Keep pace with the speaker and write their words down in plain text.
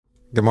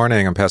Good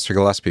morning. I'm Pastor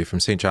Gillespie from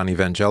St. John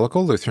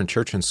Evangelical Lutheran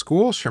Church and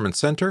School, Sherman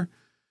Center,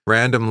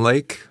 Random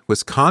Lake,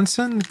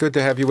 Wisconsin. Good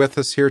to have you with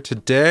us here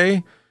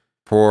today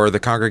for the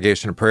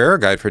Congregation of Prayer, a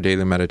guide for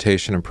daily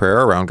meditation and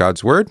prayer around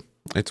God's Word.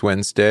 It's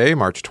Wednesday,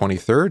 March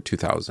 23rd,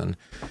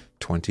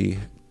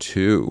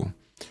 2022.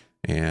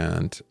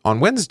 And on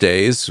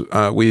Wednesdays,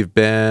 we've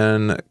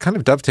been kind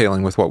of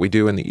dovetailing with what we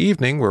do in the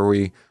evening, where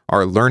we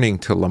are learning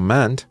to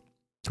lament.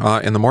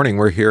 In the morning,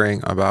 we're hearing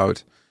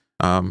about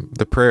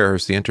the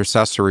prayers, the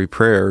intercessory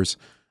prayers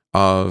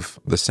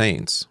of the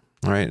saints,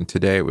 right? And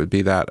today it would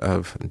be that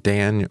of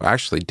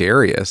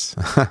Darius.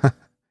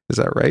 Is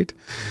that right?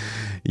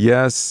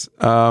 Yes.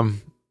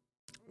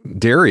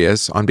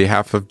 Darius on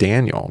behalf of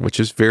Daniel, which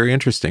is very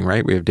interesting,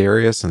 right? We have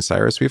Darius and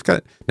Cyrus. We've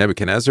got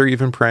Nebuchadnezzar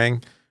even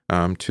praying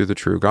to the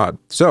true God.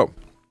 So,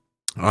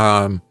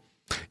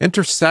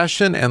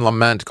 intercession and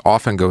lament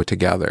often go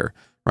together,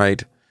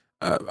 right?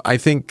 I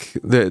think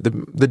the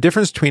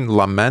difference between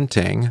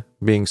lamenting,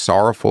 being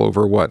sorrowful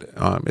over what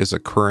is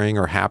occurring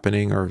or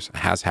happening or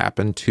has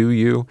happened to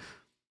you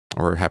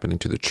or happening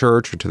to the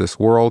church or to this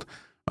world,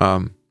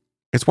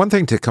 it's one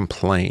thing to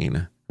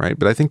complain, right?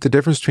 But I think the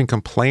difference between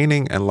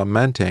complaining and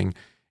lamenting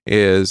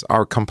is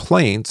our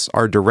complaints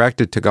are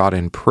directed to God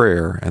in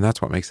prayer, and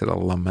that's what makes it a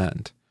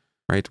lament,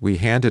 right? We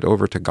hand it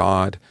over to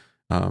God.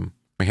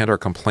 We hand our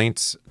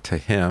complaints to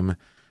Him,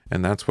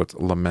 and that's what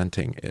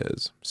lamenting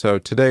is. So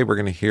today we're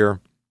going to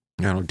hear,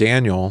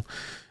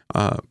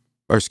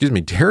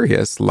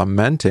 Darius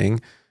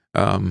lamenting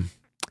kind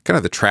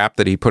of the trap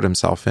that he put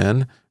himself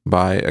in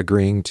by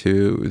agreeing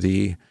to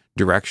the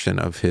direction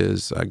of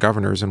his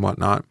governors and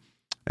whatnot,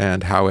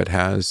 and how it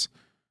has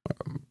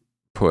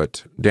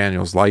put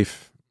Daniel's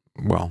life,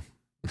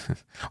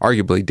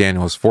 arguably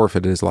Daniel has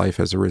forfeited his life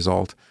as a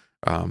result.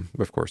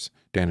 Of course,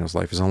 Daniel's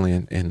life is only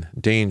in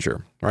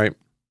danger, right?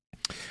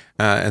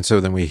 And so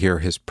then we hear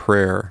his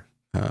prayer,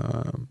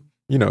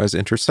 as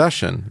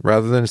intercession.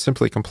 Rather than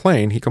simply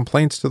complain, he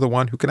complains to the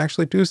one who can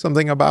actually do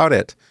something about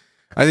it.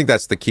 I think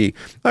that's the key.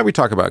 We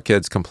talk about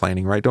kids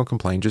complaining, right? Don't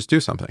complain, just do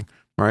something,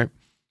 right?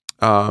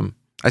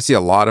 I see a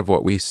lot of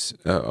what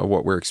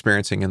we're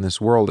experiencing in this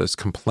world is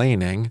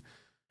complaining.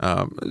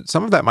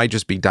 Some of that might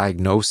just be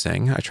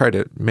diagnosing. I try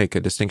to make a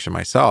distinction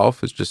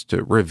myself, is just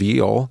to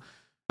reveal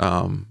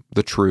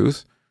the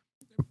truth.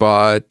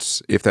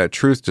 But if that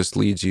truth just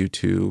leads you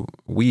to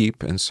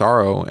weep and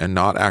sorrow and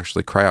not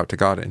actually cry out to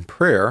God in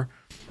prayer,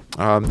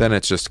 then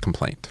it's just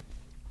complaint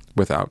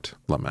without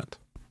lament.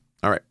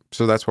 All right,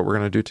 so that's what we're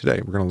going to do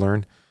today. We're going to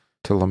learn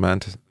to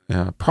lament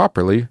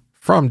properly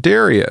from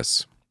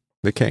Darius,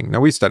 the king. Now,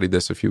 we studied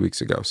this a few weeks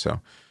ago,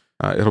 so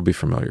it'll be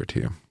familiar to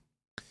you.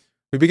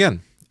 We begin.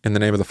 In the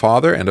name of the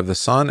Father, and of the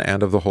Son,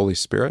 and of the Holy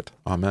Spirit.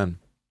 Amen.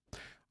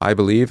 I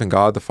believe in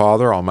God the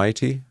Father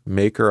Almighty,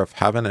 maker of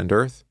heaven and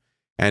earth,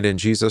 and in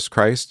Jesus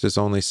Christ, his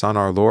only Son,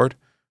 our Lord,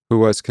 who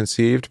was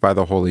conceived by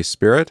the Holy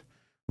Spirit,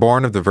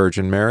 born of the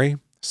Virgin Mary,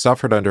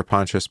 suffered under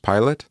Pontius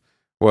Pilate,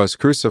 was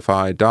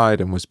crucified, died,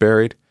 and was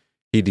buried.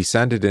 He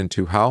descended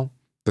into hell.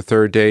 The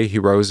third day he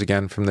rose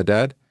again from the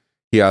dead.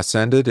 He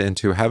ascended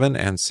into heaven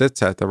and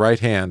sits at the right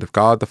hand of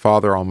God the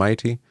Father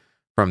Almighty.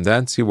 From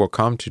thence he will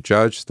come to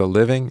judge the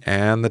living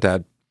and the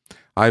dead.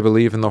 I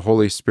believe in the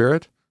Holy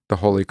Spirit, the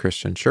holy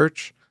Christian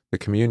Church, the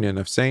communion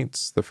of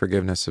saints, the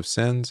forgiveness of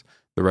sins,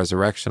 the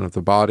resurrection of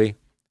the body,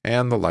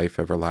 and the life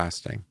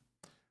everlasting.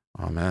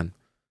 Amen.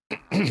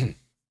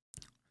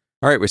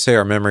 All right, we say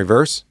our memory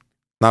verse,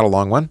 not a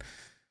long one.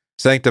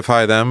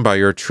 Sanctify them by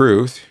your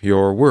truth.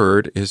 Your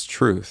word is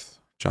truth.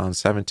 John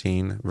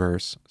 17,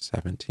 verse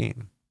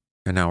 17.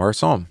 And now our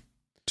psalm.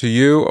 To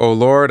you, O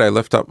Lord, I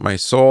lift up my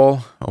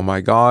soul. O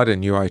my God,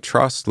 in you I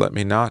trust. Let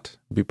me not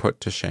be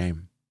put to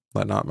shame.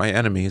 Let not my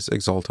enemies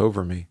exult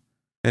over me.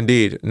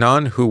 Indeed,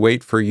 none who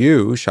wait for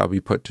you shall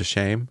be put to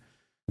shame.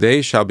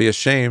 They shall be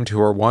ashamed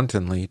who are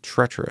wantonly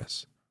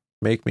treacherous.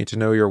 Make me to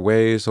know your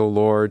ways, O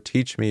Lord.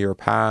 Teach me your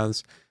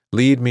paths.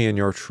 Lead me in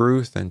your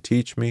truth and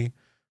teach me.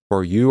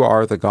 For you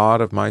are the God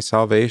of my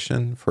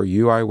salvation. For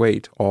you I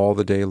wait all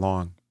the day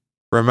long.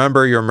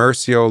 Remember your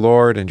mercy, O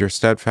Lord, and your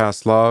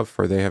steadfast love,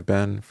 for they have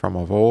been from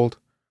of old.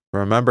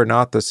 Remember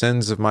not the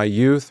sins of my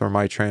youth or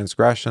my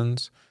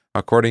transgressions.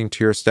 According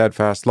to your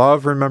steadfast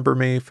love, remember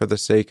me for the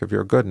sake of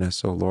your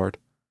goodness, O Lord.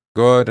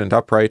 Good and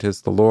upright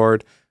is the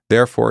Lord.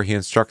 Therefore he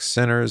instructs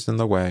sinners in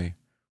the way.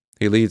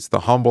 He leads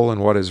the humble in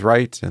what is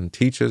right and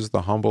teaches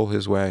the humble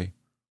his way.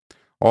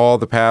 All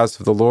the paths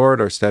of the Lord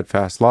are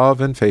steadfast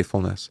love and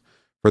faithfulness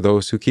for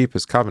those who keep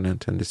his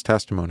covenant and his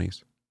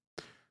testimonies.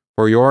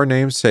 For your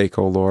name's sake,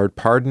 O Lord,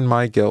 pardon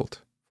my guilt,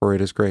 for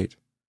it is great.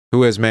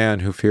 Who is man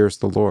who fears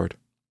the Lord?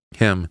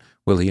 Him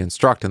will he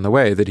instruct in the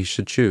way that he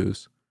should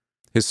choose.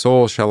 His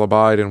soul shall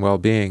abide in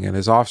well-being, and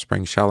his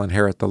offspring shall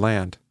inherit the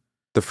land.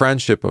 The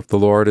friendship of the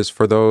Lord is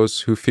for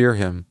those who fear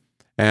him,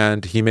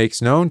 and he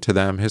makes known to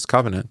them his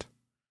covenant.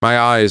 My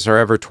eyes are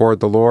ever toward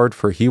the Lord,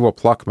 for he will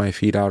pluck my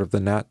feet out of the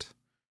net.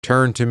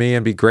 Turn to me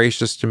and be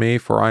gracious to me,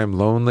 for I am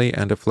lonely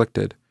and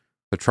afflicted.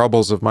 The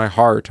troubles of my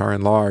heart are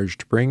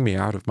enlarged. Bring me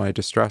out of my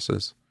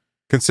distresses.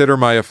 Consider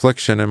my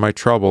affliction and my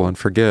trouble, and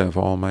forgive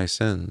all my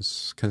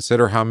sins.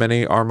 Consider how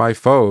many are my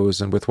foes,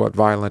 and with what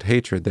violent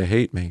hatred they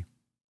hate me.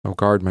 O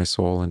guard my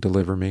soul and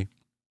deliver me.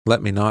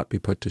 Let me not be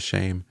put to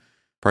shame,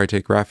 for I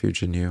take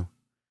refuge in you.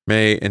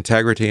 May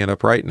integrity and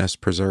uprightness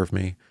preserve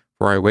me,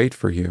 for I wait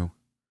for you.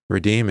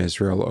 Redeem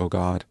Israel, O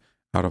God,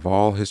 out of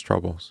all his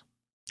troubles.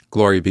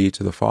 Glory be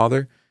to the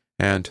Father,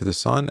 and to the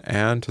Son,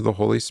 and to the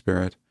Holy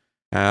Spirit,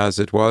 as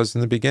it was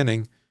in the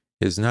beginning,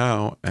 is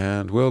now,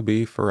 and will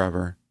be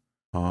forever.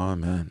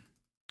 Amen.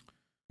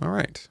 All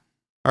right.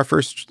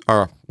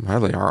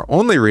 Our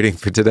only reading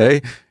for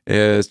today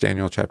is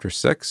Daniel chapter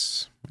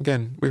 6.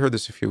 Again, we heard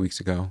this a few weeks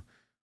ago,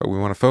 but we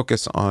want to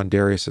focus on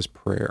Darius's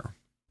prayer.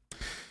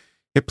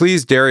 It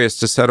pleased Darius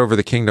to set over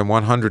the kingdom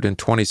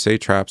 120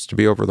 satraps to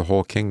be over the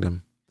whole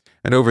kingdom,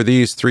 and over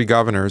these 3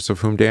 governors,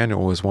 of whom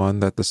Daniel was one,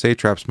 that the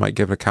satraps might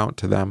give account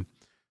to them,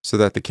 so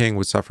that the king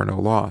would suffer no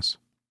loss.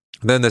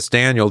 Then this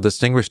Daniel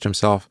distinguished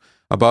himself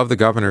above the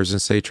governors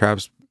and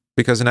satraps,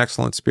 because an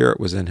excellent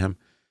spirit was in him,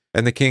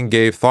 and the king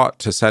gave thought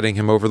to setting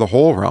him over the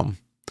whole realm.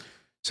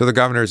 So the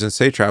governors and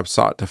satraps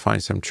sought to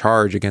find some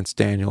charge against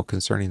Daniel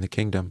concerning the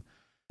kingdom,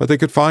 but they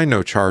could find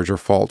no charge or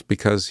fault,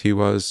 because he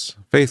was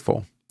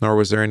faithful, nor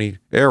was there any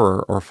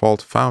error or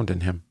fault found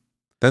in him.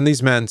 Then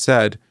these men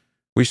said,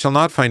 We shall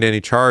not find any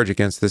charge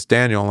against this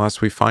Daniel unless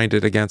we find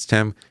it against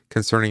him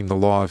concerning the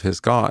law of his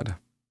God.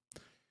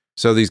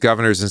 So these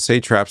governors and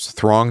satraps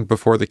thronged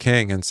before the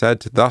king and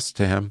said thus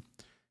to him,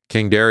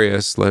 King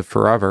Darius, live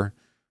forever.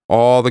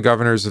 All the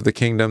governors of the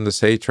kingdom,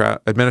 the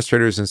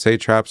administrators and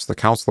satraps, the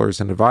counselors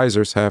and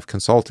advisors have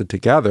consulted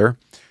together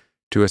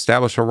to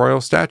establish a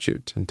royal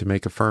statute and to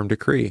make a firm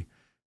decree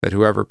that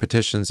whoever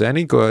petitions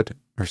any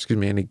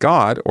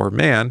god or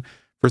man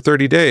for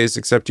 30 days,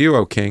 except you,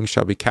 O king,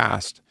 shall be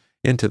cast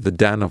into the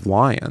den of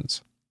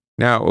lions.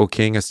 Now, O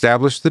king,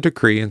 establish the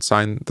decree and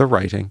sign the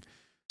writing,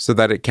 so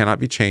that it cannot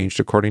be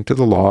changed according to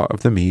the law of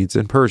the Medes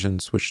and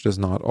Persians, which does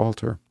not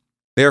alter.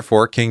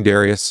 Therefore, King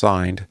Darius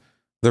signed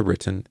the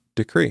written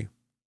decree.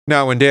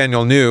 Now, when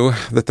Daniel knew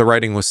that the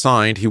writing was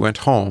signed, he went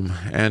home,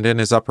 and in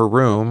his upper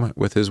room,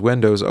 with his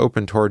windows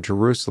open toward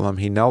Jerusalem,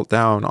 he knelt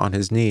down on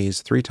his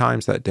knees 3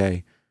 times that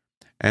day,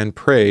 and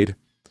prayed,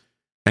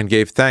 and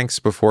gave thanks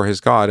before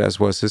his God, as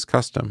was his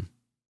custom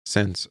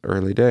since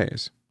early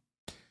days.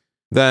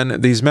 Then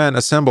these men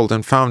assembled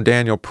and found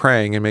Daniel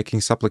praying and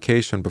making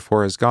supplication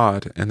before his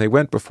God, and they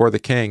went before the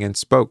king and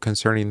spoke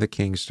concerning the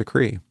king's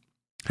decree.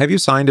 Have you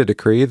signed a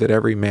decree that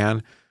every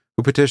man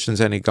who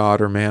petitions any god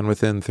or man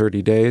within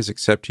 30 days,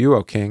 except you,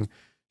 O king,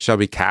 shall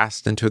be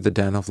cast into the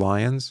den of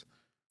lions?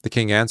 The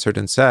king answered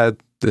and said,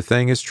 The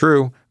thing is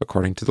true,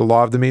 according to the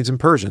law of the Medes and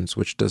Persians,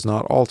 which does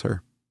not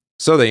alter.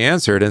 So they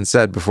answered and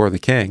said before the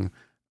king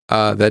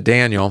that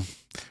Daniel,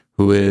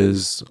 who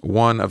is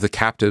one of the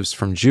captives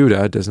from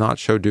Judah, does not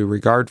show due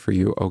regard for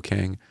you, O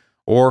king,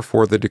 or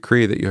for the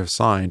decree that you have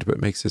signed, but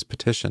makes his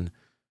petition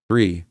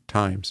 3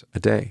 times a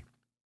day.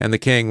 And the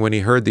king, when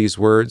he heard these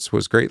words,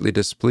 was greatly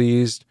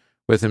displeased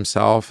with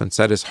himself, and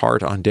set his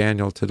heart on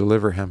Daniel to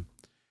deliver him.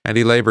 And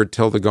he labored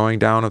till the going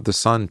down of the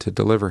sun to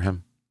deliver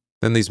him.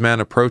 Then these men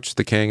approached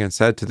the king and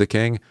said to the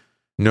king,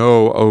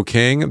 Know, O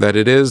king, that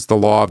it is the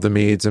law of the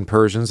Medes and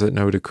Persians that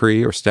no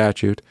decree or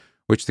statute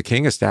which the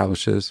king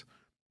establishes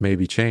may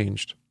be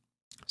changed.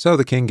 So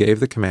the king gave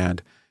the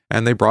command,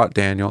 and they brought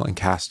Daniel and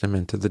cast him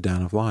into the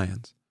den of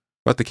lions.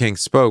 But the king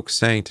spoke,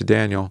 saying to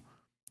Daniel,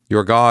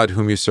 Your God,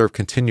 whom you serve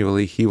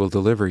continually, he will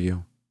deliver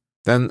you.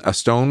 Then a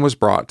stone was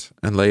brought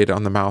and laid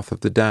on the mouth of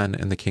the den,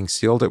 and the king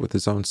sealed it with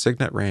his own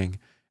signet ring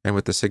and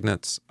with the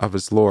signets of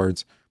his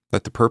lords,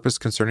 that the purpose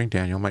concerning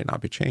Daniel might not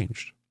be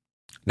changed.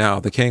 Now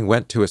the king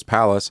went to his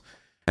palace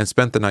and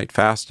spent the night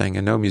fasting,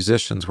 and no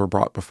musicians were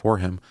brought before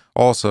him.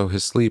 Also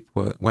his sleep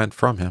went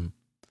from him.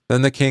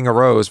 Then the king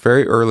arose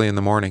very early in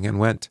the morning and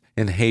went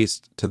in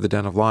haste to the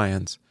den of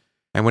lions.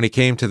 And when he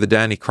came to the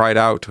den, he cried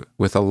out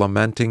with a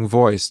lamenting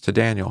voice to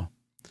Daniel.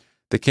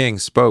 The king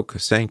spoke,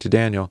 saying to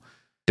Daniel,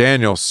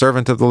 Daniel,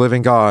 servant of the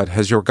living God,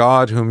 has your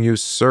God, whom you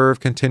serve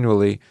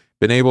continually,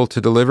 been able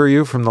to deliver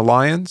you from the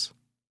lions?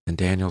 And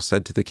Daniel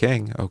said to the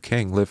king, O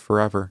king, live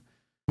forever.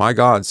 My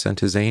God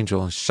sent his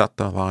angel and shut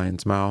the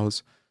lions'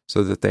 mouths,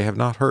 so that they have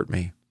not hurt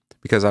me,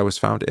 because I was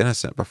found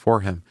innocent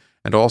before him.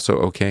 And also,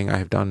 O king, I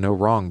have done no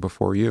wrong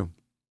before you.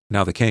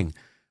 Now the king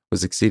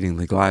was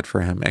exceedingly glad for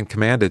him, and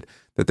commanded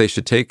that they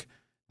should take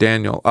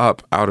Daniel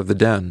up out of the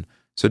den.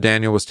 So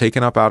Daniel was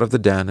taken up out of the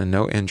den, and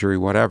no injury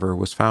whatever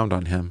was found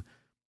on him,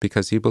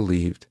 because he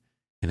believed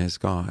in his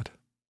God.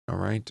 All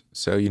right,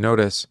 so you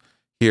notice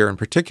here in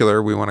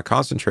particular, we want to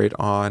concentrate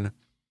on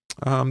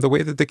the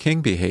way that the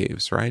king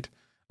behaves, right?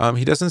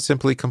 He doesn't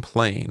simply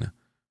complain,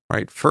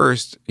 right?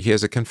 First, he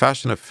has a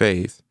confession of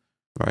faith,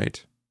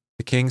 right?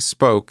 The king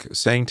spoke,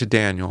 saying to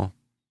Daniel,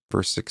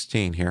 verse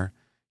 16 here,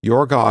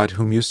 Your God,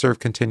 whom you serve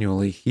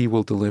continually, he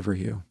will deliver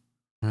you.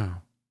 Oh,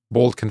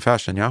 bold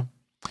confession, yeah?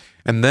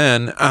 And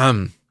then,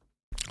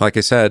 like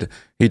I said,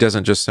 he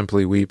doesn't just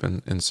simply weep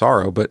in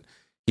sorrow, but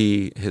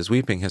his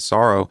weeping, his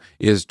sorrow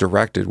is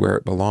directed where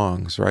it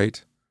belongs,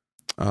 right?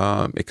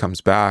 it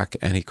comes back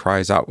and he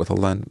cries out with a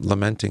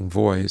lamenting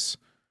voice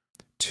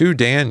to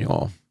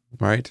Daniel,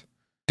 right?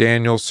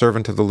 Daniel,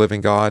 servant of the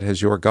living God,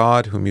 has your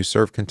God, whom you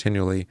serve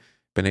continually,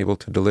 been able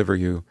to deliver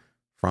you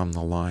from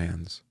the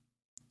lions?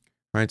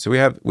 Right? So we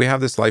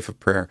have this life of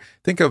prayer.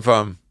 Think of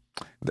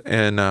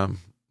in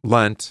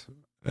Lent,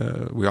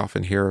 we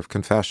often hear of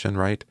confession,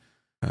 right?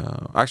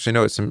 Actually,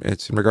 no, it's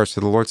in regards to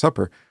the Lord's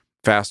Supper.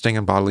 Fasting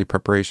and bodily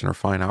preparation are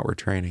fine outward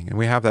training. And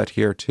we have that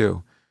here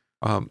too.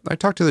 I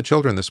talked to the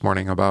children this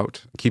morning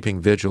about keeping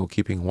vigil,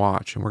 keeping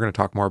watch, and we're going to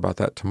talk more about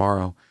that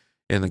tomorrow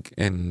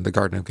in the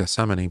Garden of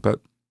Gethsemane.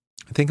 But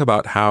think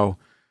about how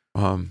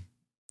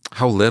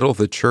little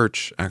the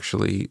church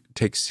actually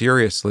takes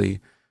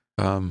seriously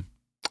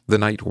the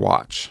night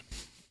watch,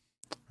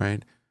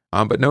 right?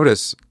 But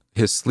notice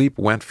his sleep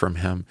went from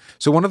him.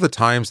 So one of the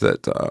times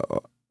that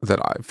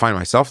I find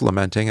myself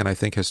lamenting, and I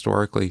think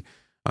historically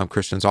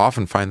Christians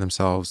often find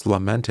themselves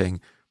lamenting,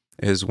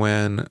 is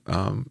when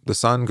the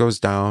sun goes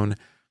down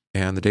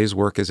and the day's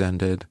work is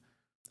ended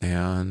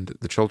and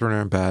the children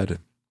are in bed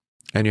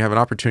and you have an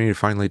opportunity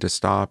finally to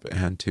stop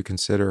and to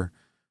consider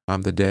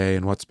the day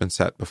and what's been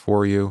set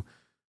before you,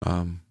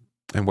 and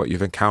what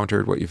you've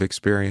encountered, what you've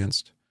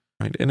experienced.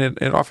 Right? And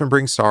it often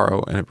brings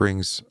sorrow, and it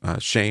brings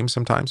shame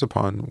sometimes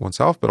upon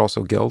oneself, but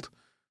also guilt,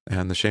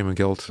 and the shame and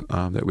guilt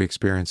that we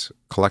experience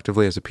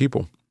collectively as a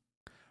people.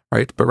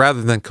 Right? But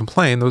rather than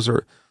complain, those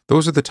are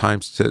the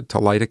times to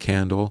light a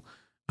candle,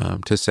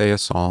 to say a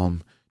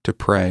psalm, to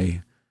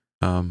pray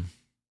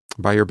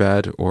by your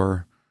bed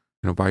or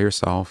by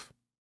yourself,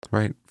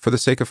 right? For the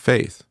sake of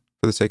faith,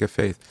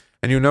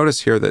 And you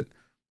notice here that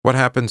what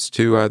happens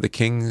to the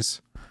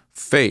king's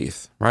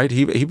faith, right?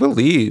 He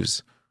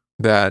believes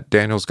that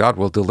Daniel's God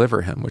will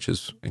deliver him, which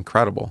is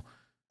incredible.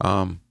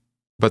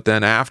 But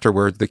then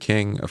afterward, the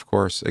king, of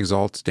course,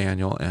 exalts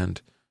Daniel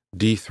and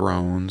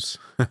dethrones,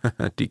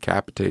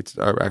 decapitates,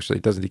 or actually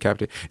it doesn't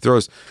decapitate, he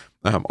throws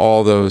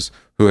all those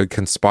who had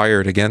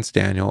conspired against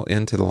Daniel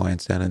into the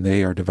lion's den, and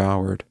they are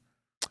devoured.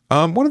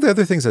 One of the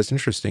other things that's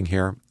interesting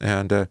here,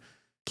 and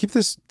keep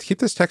this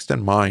text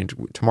in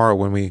mind tomorrow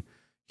when we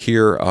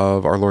hear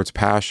of our Lord's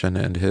passion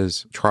and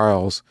his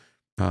trials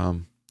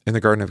in the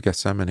Garden of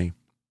Gethsemane.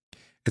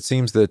 It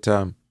seems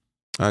that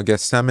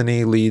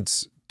Gethsemane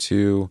leads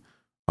to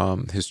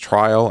his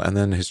trial, and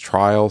then his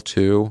trial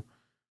to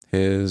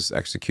his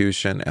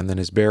execution, and then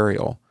his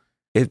burial.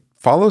 It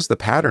follows the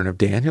pattern of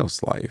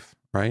Daniel's life,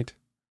 right?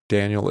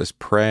 Daniel is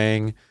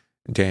praying.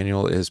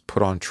 Daniel is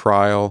put on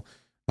trial.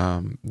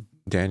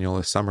 Daniel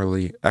is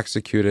summarily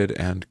executed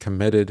and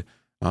committed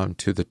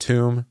to the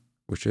tomb,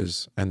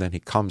 and then he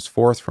comes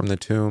forth from the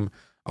tomb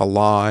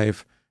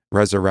alive,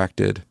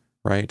 resurrected,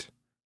 right?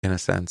 In a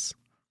sense.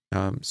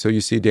 So you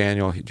see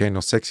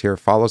Daniel 6 here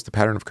follows the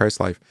pattern of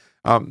Christ's life.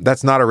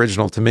 That's not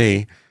original to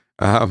me.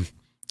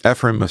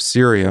 Ephraim of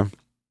Syria,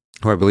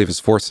 who I believe is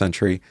 4th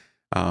century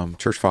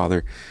church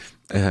father,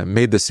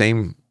 made the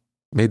same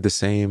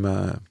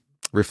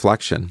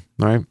reflection,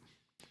 right?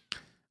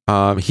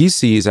 He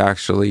sees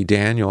actually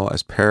Daniel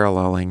as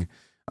paralleling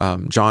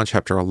John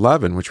chapter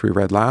 11, which we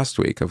read last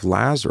week, of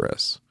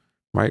Lazarus,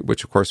 right?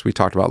 Which, of course, we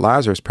talked about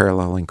Lazarus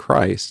paralleling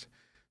Christ.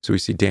 So we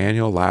see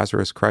Daniel,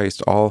 Lazarus,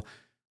 Christ, all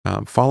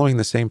following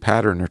the same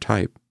pattern or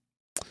type.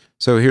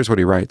 So here's what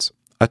he writes.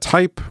 A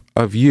type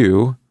of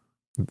you,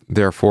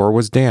 therefore,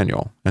 was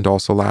Daniel, and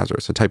also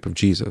Lazarus, a type of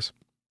Jesus,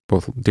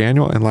 both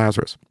Daniel and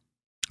Lazarus.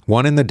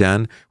 One in the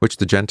den, which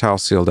the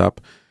Gentiles sealed up,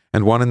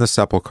 and one in the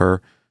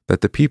sepulchre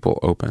that the people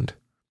opened.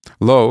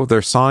 Lo,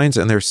 their signs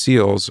and their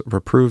seals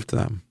reproved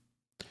them.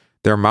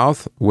 Their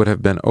mouth would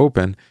have been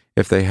open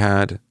if they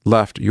had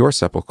left your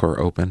sepulchre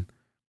open,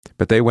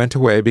 but they went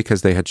away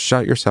because they had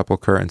shut your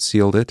sepulchre and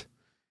sealed it,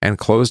 and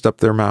closed up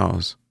their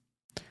mouths.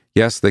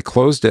 Yes, they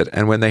closed it,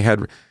 and when they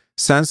had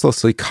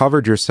senselessly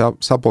covered your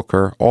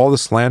sepulchre, all the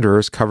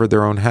slanderers covered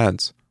their own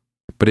heads.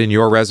 But in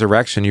your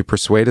resurrection you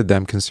persuaded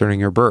them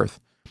concerning your birth,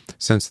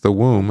 since the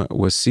womb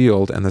was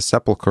sealed and the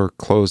sepulchre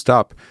closed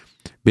up,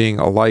 being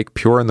alike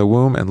pure in the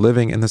womb and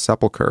living in the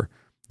sepulchre.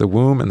 The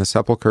womb and the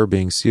sepulchre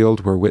being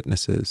sealed were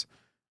witnesses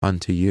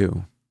unto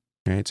you.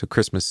 Right? So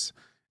Christmas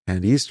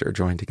and Easter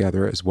joined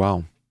together as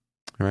well.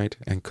 Right?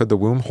 And could the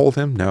womb hold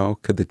him? No.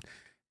 Could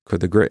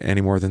the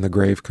any more than the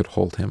grave could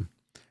hold him?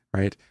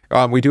 Right?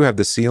 We do have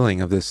the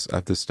sealing of this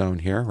stone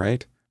here,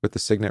 right? With the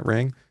signet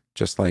ring,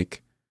 just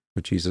like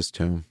with Jesus'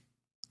 tomb.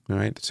 All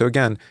right. So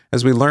again,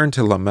 as we learn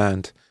to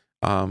lament,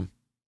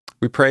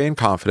 we pray in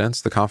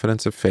confidence, the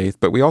confidence of faith,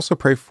 but we also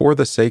pray for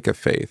the sake of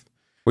faith,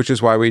 which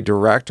is why we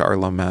direct our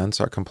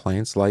laments, our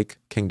complaints, like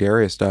King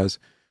Darius does,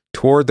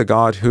 toward the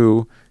God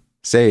who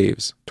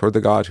saves, toward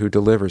the God who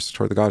delivers,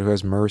 toward the God who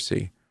has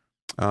mercy.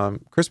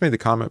 Chris made the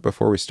comment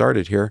before we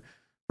started here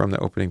from the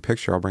opening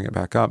picture. I'll bring it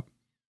back up.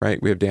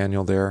 Right? We have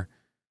Daniel there,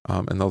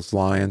 and those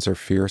lions are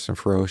fierce and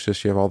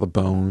ferocious. You have all the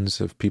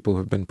bones of people who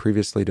have been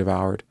previously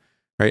devoured,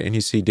 right? And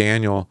you see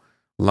Daniel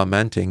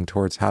lamenting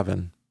towards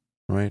heaven,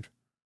 right?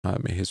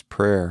 His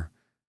prayer.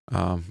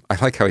 I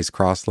like how he's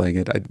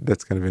cross-legged.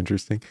 That's kind of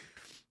interesting,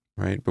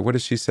 right? But what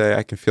does she say?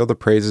 I can feel the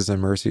praises and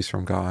mercies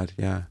from God.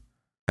 Yeah.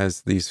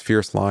 as these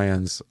fierce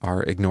lions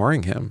are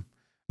ignoring him.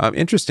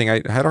 Interesting.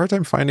 I had a hard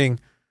time finding,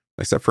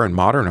 except for in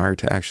modern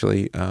art,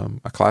 actually,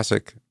 a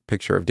classic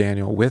picture of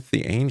Daniel with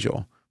the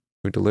angel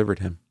who delivered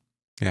him.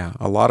 Yeah,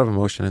 a lot of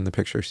emotion in the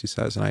picture, she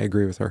says, and I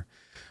agree with her.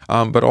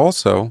 But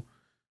also,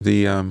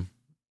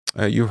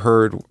 you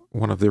heard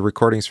one of the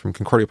recordings from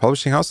Concordia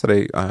Publishing House that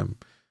I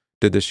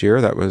did this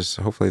year. That was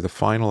hopefully the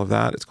final of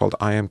that. It's called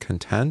I Am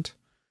Content.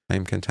 I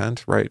Am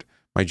Content, right?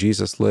 My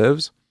Jesus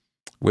Lives,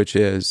 which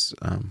is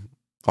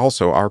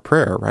also our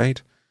prayer,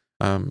 right?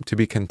 To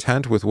be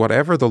content with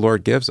whatever the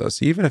Lord gives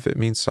us, even if it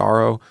means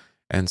sorrow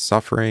and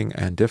suffering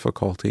and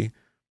difficulty,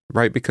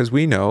 right? Because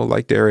we know,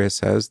 like Darius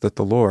says, that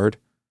the Lord,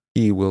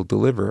 He will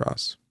deliver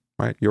us,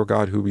 right? Your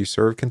God who we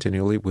serve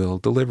continually will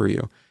deliver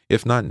you,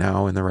 if not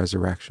now in the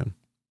resurrection,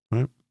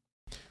 right?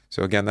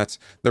 So again, that's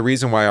the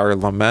reason why our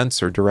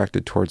laments are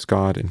directed towards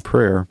God in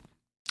prayer,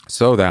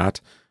 so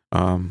that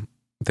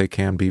they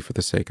can be for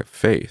the sake of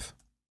faith.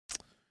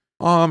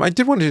 I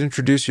did want to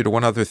introduce you to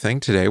one other thing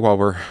today while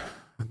we're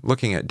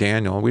looking at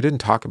Daniel. We didn't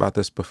talk about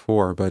this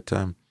before, but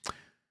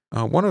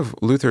one of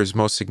Luther's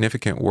most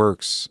significant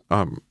works,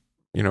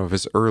 of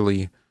his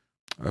early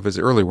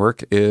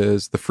work,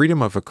 is The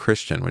Freedom of a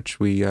Christian, which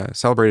we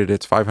celebrated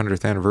its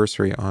 500th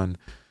anniversary on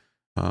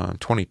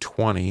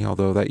 2020,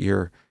 although that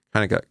year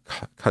kind of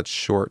got cut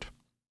short.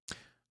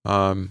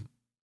 And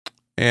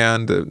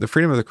the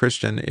Freedom of the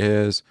Christian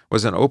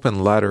was an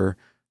open letter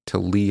to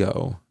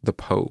Leo, the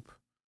Pope,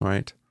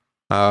 right?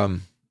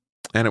 And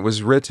it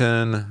was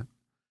written,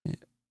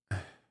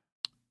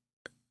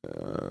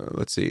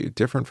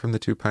 different from the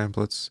two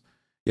pamphlets.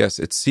 Yes,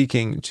 it's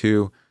seeking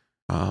to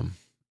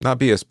not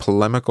be as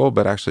polemical,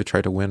 but actually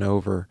try to win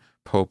over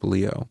Pope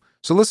Leo.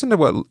 So listen to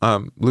what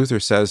Luther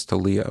says to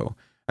Leo.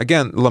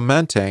 Again,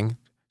 lamenting,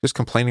 just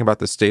complaining about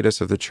the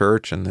status of the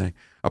church and the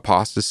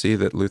apostasy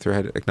that Luther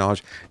had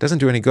acknowledged, doesn't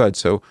do any good.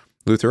 So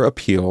Luther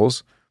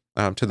appeals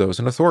to those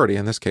in authority,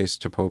 in this case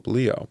to Pope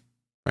Leo,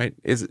 right?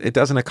 It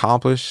doesn't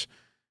accomplish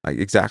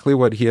exactly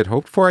what he had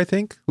hoped for, I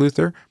think,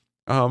 Luther,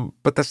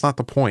 but that's not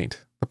the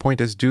point. The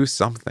point is do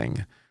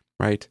something,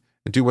 right?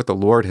 Do what the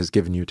Lord has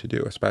given you to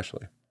do,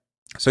 especially.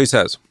 So he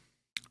says,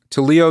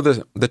 to Leo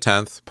the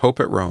 10th, Pope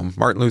at Rome,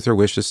 Martin Luther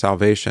wishes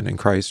salvation in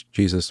Christ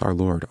Jesus our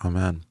Lord.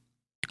 Amen.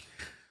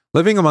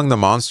 Living among the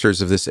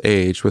monsters of this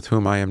age, with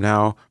whom I am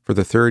now for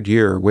the 3rd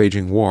year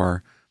waging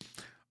war,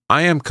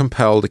 I am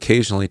compelled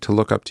occasionally to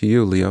look up to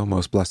you, Leo,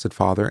 most blessed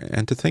Father,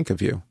 and to think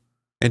of you.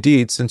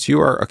 Indeed, since you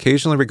are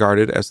occasionally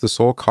regarded as the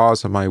sole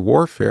cause of my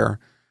warfare,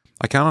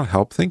 I cannot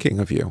help thinking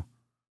of you.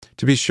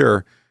 To be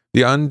sure,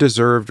 the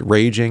undeserved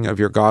raging of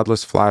your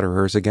godless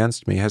flatterers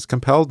against me has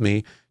compelled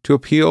me to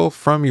appeal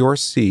from your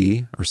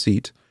seat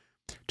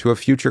to a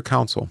future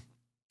council,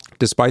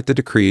 despite the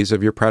decrees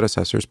of your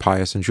predecessors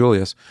Pius and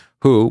Julius,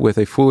 who, with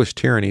a foolish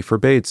tyranny,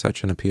 forbade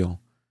such an appeal.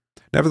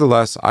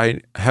 Nevertheless,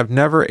 I have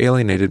never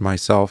alienated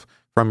myself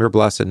from your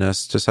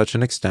blessedness to such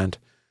an extent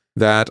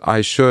that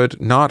I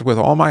should not with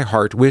all my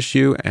heart wish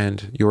you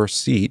and your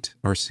seat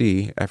or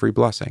see every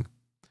blessing,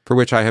 for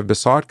which I have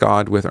besought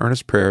God with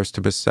earnest prayers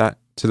to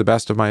the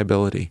best of my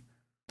ability.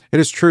 It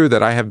is true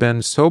that I have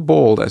been so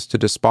bold as to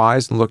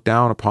despise and look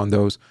down upon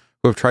those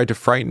who have tried to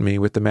frighten me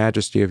with the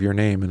majesty of your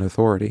name and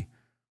authority.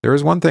 There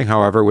is one thing,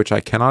 however, which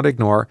I cannot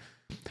ignore,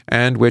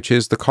 and which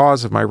is the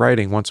cause of my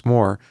writing once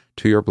more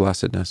to your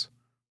blessedness.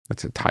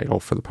 That's a title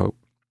for the Pope.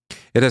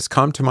 It has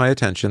come to my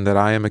attention that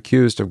I am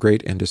accused of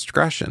great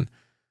indiscretion,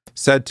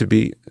 said to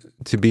be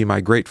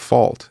my great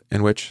fault,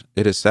 in which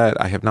it is said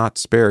I have not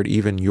spared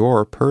even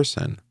your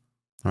person.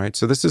 All right,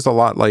 so this is a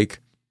lot like,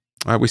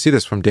 we see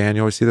this from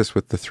Daniel, we see this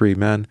with the 3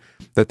 men,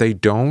 that they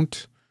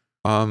don't,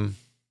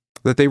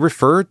 that they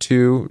refer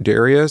to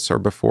Darius or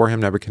before him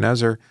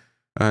Nebuchadnezzar,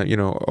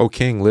 O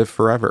king, live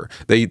forever.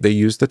 They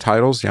use the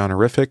titles, the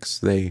honorifics,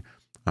 they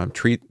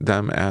treat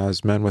them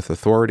as men with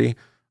authority,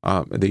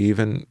 they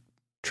even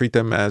treat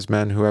them as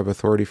men who have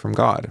authority from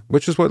God,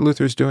 which is what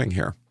Luther's doing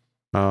here.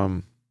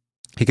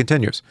 He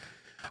continues,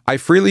 I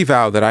freely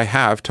vow that I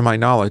have, to my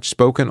knowledge,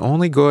 spoken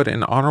only good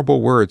and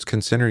honorable words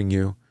concerning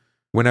you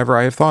whenever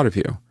I have thought of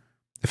you.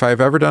 If I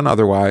have ever done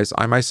otherwise,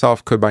 I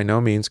myself could by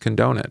no means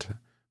condone it,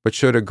 but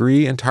should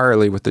agree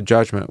entirely with the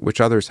judgment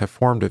which others have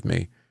formed of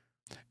me,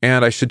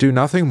 and I should do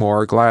nothing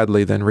more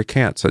gladly than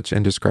recant such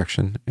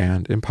indiscretion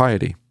and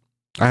impiety.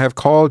 I have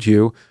called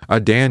you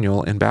a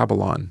Daniel in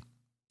Babylon,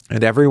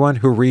 and everyone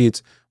who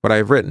reads what I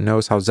have written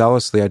knows how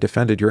zealously I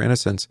defended your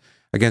innocence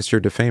against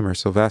your defamer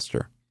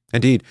Sylvester.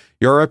 Indeed,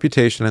 your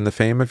reputation and the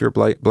fame of your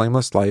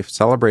blameless life,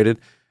 celebrated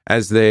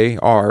as they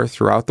are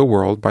throughout the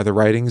world by the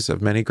writings of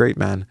many great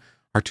men,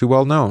 are too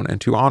well known and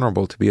too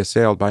honorable to be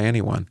assailed by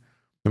anyone,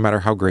 no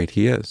matter how great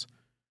he is.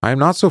 I am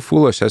not so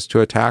foolish as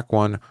to attack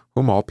one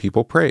whom all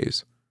people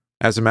praise.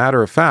 As a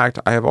matter of fact,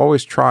 I have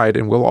always tried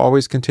and will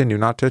always continue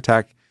not to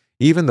attack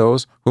even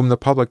those whom the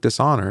public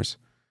dishonors,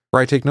 for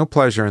I take no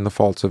pleasure in the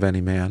faults of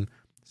any man,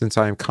 since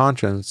I am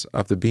conscious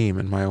of the beam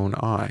in my own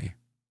eye.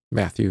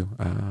 Matthew,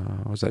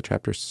 was that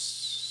chapter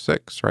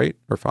 6, right?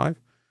 Or 5?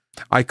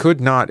 I could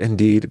not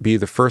indeed be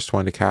the first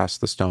one to cast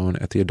the stone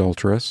at the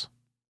adulteress.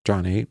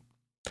 John 8.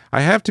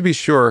 I have, to be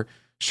sure,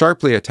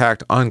 sharply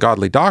attacked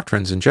ungodly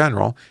doctrines in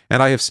general,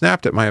 and I have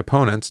snapped at my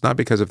opponents not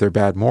because of their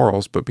bad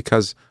morals, but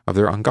because of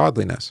their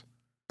ungodliness.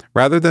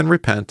 Rather than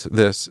repent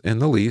this in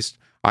the least,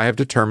 I have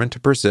determined to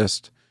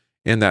persist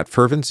in that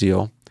fervent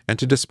zeal and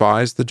to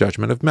despise the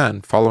judgment of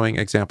men, following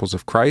examples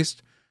of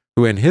Christ,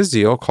 who in his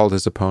zeal called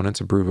his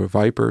opponents a brood of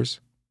vipers,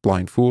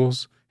 blind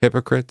fools,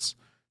 hypocrites,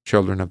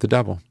 children of the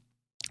devil.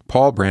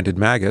 Paul branded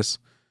Magus,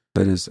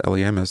 that is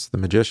Elymas the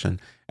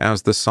magician,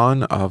 as the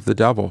son of the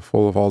devil,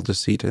 full of all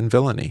deceit and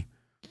villainy.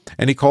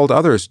 And he called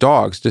others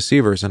dogs,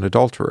 deceivers, and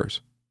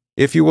adulterers.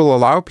 If you will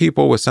allow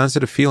people with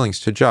sensitive feelings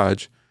to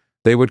judge,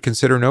 they would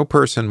consider no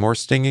person more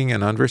stinging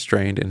and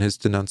unrestrained in his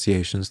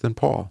denunciations than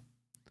Paul.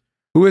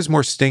 Who is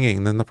more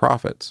stinging than the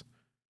prophets?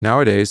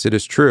 Nowadays, it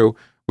is true,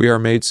 we are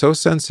made so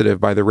sensitive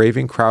by the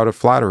raving crowd of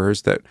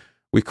flatterers that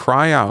we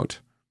cry out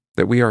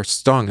that we are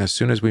stung as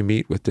soon as we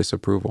meet with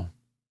disapproval.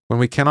 When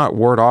we cannot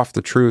ward off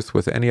the truth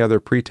with any other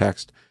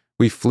pretext,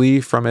 we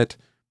flee from it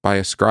by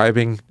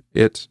ascribing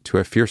it to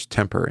a fierce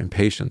temper,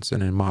 impatience,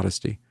 and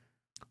immodesty.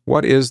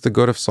 What is the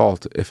good of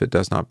salt if it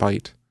does not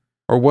bite?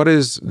 Or what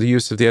is the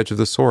use of the edge of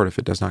the sword if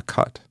it does not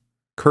cut?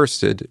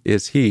 Cursed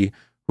is he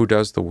who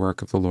does the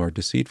work of the Lord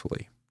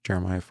deceitfully.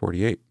 Jeremiah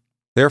 48.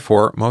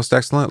 Therefore, most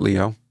excellent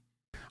Leo,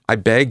 I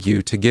beg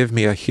you to give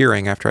me a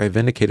hearing after I have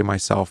vindicated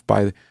myself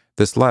by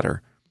this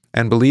letter,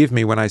 and believe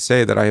me when I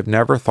say that I have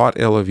never thought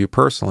ill of you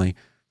personally,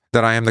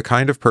 that I am the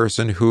kind of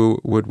person who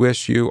would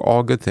wish you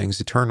all good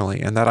things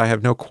eternally, and that I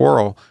have no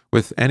quarrel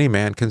with any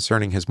man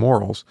concerning his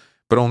morals,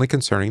 but only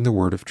concerning the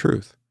word of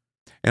truth.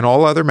 In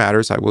all other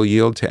matters I will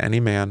yield to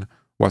any man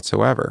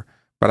whatsoever,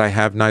 but I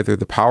have neither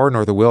the power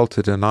nor the will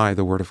to deny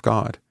the word of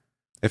God.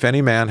 If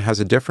any man has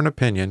a different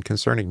opinion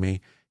concerning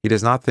me, he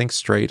does not think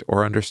straight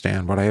or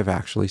understand what I have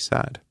actually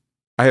said.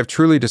 I have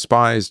truly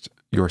despised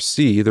your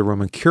see, the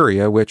Roman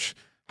Curia, which,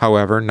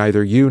 however,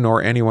 neither you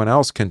nor anyone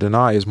else can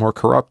deny is more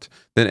corrupt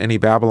than any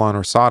Babylon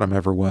or Sodom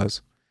ever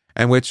was,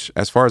 and which,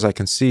 as far as I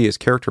can see, is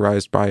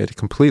characterized by a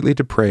completely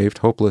depraved,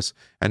 hopeless,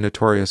 and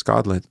notorious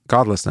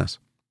godlessness.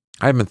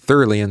 I have been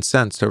thoroughly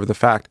incensed over the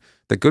fact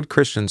that good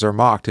Christians are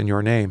mocked in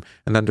your name,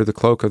 and under the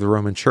cloak of the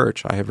Roman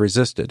Church I have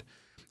resisted,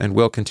 and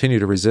will continue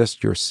to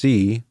resist your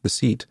see, the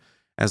seat,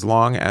 as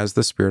long as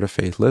the spirit of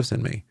faith lives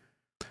in me.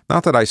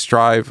 Not that I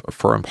strive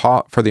for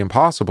the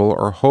impossible,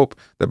 or hope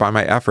that by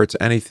my efforts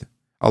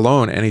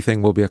alone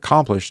anything will be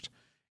accomplished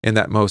in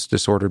that most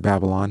disordered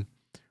Babylon,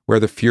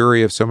 where the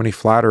fury of so many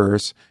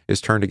flatterers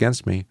is turned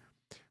against me,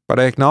 but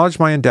I acknowledge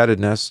my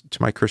indebtedness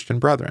to my Christian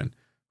brethren,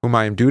 whom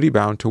I am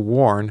duty-bound to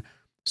warn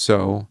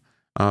so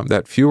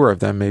that fewer of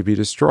them may be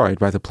destroyed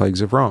by the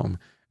plagues of Rome,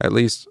 at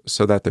least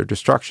so that their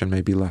destruction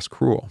may be less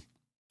cruel.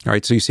 All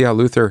right, so you see how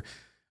Luther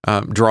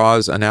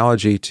draws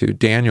analogy to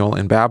Daniel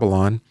in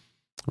Babylon,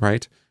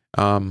 right?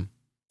 And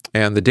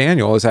the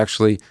Daniel is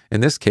actually,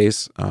 in this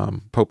case,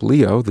 Pope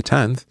Leo X,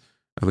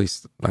 at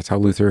least that's how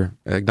Luther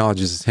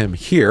acknowledges him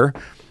here.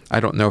 I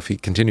don't know if he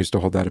continues to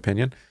hold that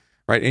opinion,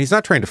 right? And he's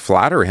not trying to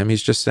flatter him.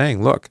 He's just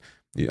saying, look,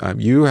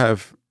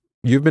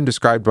 you've been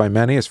described by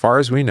many, as far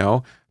as we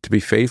know, to be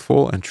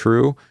faithful and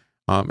true,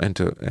 and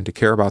to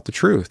care about the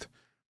truth,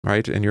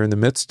 right? And you're in the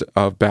midst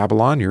of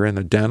Babylon. You're in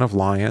the den of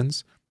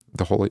lions,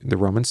 the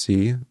Roman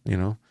See.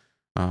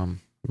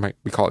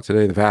 We call it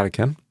today the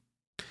Vatican,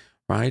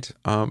 right?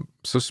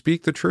 So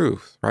speak the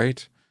truth,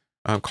 right?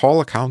 Call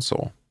a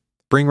council,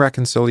 bring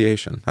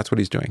reconciliation. That's what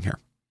he's doing here.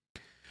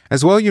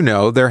 As well you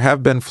know, there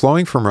have been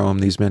flowing from Rome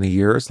these many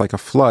years, like a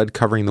flood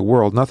covering the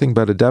world, nothing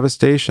but a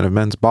devastation of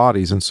men's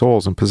bodies and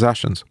souls and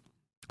possessions,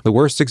 the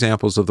worst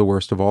examples of the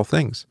worst of all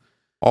things.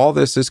 All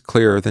this is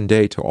clearer than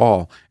day to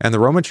all, and the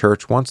Roman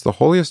Church, once the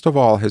holiest of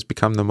all, has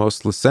become the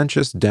most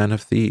licentious den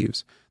of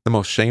thieves, the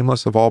most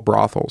shameless of all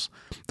brothels,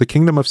 the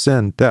kingdom of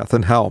sin, death,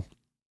 and hell.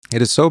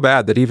 It is so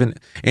bad that even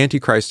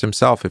Antichrist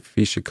himself, if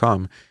he should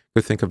come,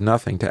 could think of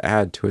nothing to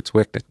add to its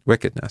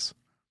wickedness.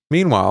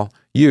 Meanwhile,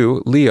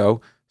 you,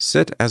 Leo,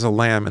 sit as a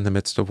lamb in the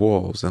midst of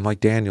wolves, and like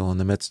Daniel in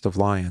the midst of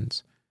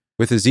lions.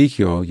 With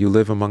Ezekiel, you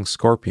live among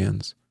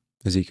scorpions.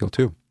 Ezekiel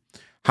 2.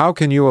 How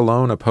can you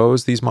alone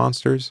oppose these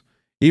monsters?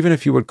 Even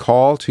if you would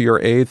call to your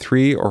aid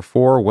 3 or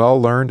 4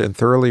 well-learned and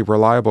thoroughly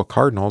reliable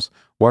cardinals,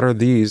 what are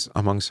these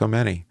among so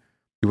many?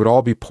 You would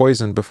all be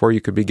poisoned before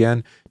you could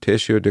begin to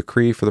issue a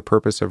decree for the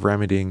purpose of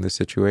remedying the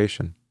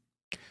situation.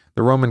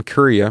 The Roman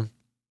Curia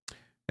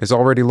is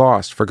already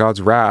lost, for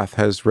God's wrath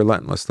has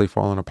relentlessly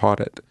fallen upon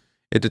it.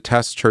 It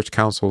detests church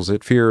councils,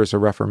 it fears a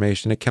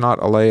reformation, it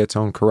cannot allay its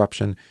own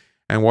corruption,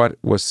 and what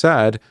was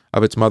said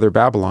of its mother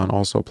Babylon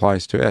also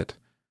applies to it.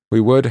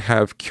 We would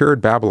have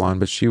cured Babylon,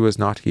 but she was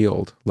not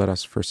healed. Let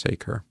us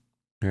forsake her.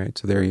 All right,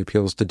 so there he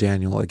appeals to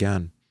Daniel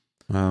again.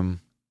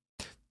 One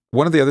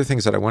of the other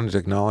things that I wanted to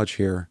acknowledge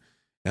here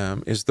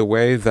is the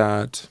way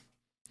that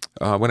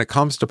when it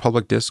comes to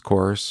public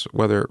discourse,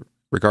 whether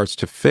regards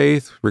to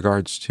faith,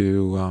 regards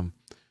to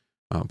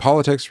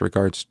politics,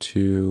 regards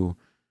to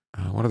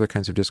what other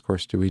kinds of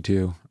discourse do we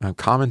do?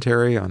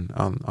 Commentary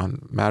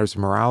on matters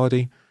of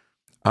morality.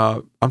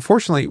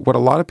 Unfortunately, what a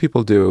lot of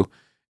people do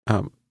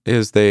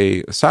is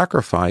they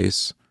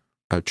sacrifice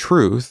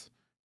truth,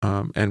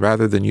 and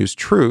rather than use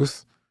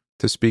truth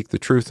to speak the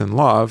truth in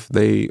love,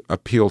 they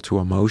appeal to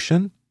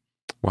emotion.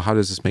 Well, how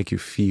does this make you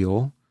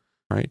feel,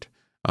 right?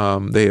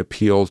 They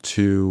appeal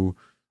to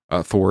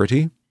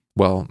authority.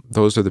 Well,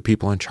 those are the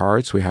people in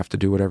charge, so we have to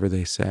do whatever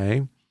they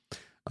say.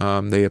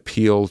 They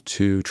appeal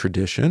to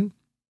tradition.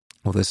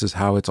 Well, this is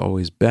how it's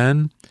always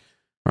been,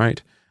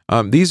 right?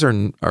 These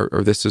are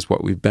this is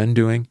what we've been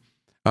doing.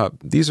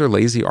 These are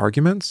lazy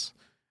arguments,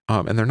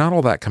 and they're not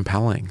all that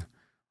compelling.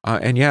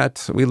 And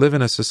yet, we live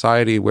in a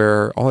society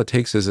where all it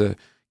takes is a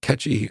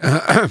catchy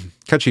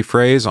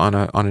phrase on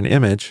an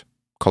image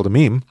called a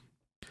meme,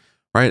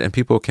 right? And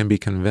people can be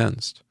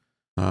convinced.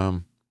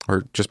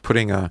 Or just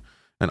putting an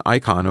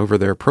icon over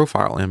their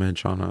profile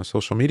image on a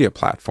social media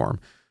platform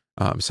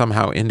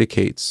somehow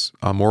indicates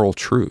a moral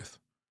truth,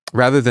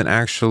 rather than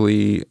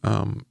actually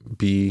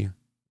be,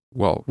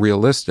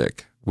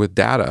 realistic with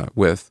data,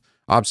 with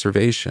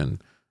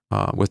observation,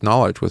 with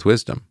knowledge, with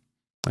wisdom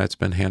that's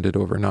been handed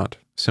over, not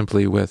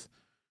simply with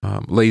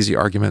lazy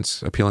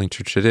arguments appealing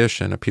to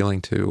tradition,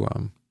 appealing to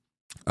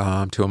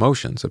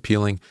emotions,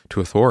 appealing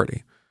to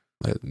authority.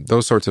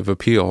 Those sorts of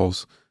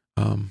appeals,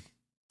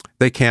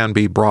 they can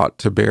be brought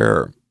to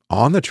bear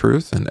on the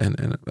truth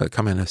and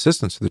come in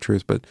assistance to the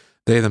truth, but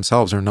they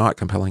themselves are not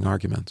compelling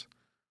arguments.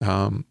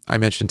 I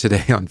mentioned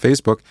today on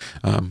Facebook,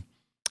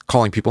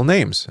 calling people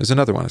names is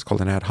another one. It's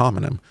called an ad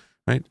hominem,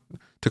 right?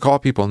 To call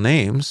people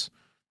names,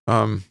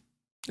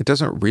 it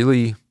doesn't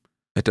really,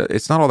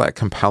 it's not all that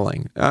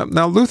compelling.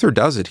 Now, Luther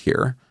does it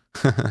here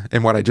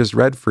in what I just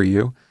read for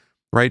you,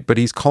 right? But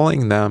he's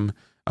calling them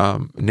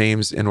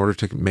names in order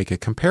to make a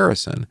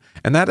comparison.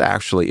 And that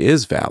actually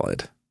is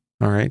valid,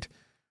 all right?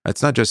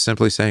 It's not just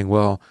simply saying,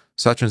 well,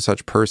 such and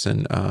such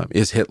person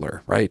is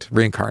Hitler, right?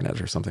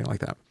 Reincarnate or something like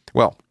that.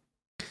 Well,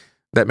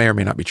 that may or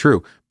may not be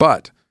true,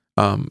 but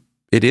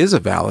it is a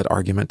valid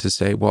argument to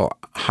say, well,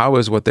 how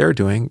is what they're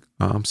doing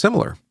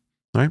similar,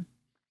 right?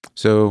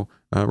 So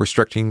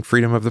restricting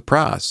freedom of the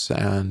press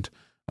and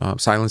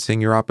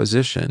silencing your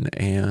opposition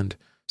and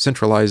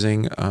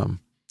centralizing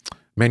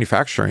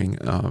manufacturing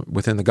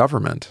within the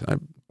government.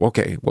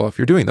 Okay, well, if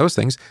you're doing those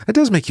things, it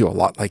does make you a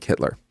lot like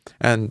Hitler.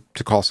 And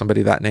to call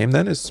somebody that name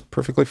then is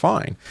perfectly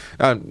fine.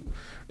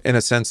 In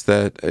a sense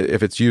that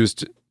if it's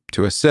used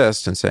to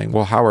assist in saying,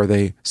 well, how are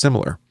they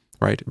similar,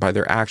 right? By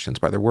their actions,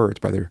 by their words,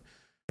 by their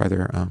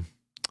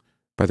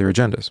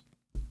agendas.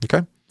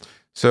 Okay?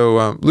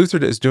 So Luther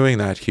is doing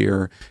that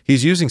here.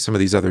 He's using some of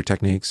these other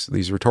techniques,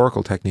 these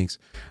rhetorical techniques,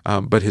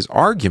 but his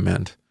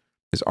argument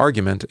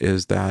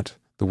is that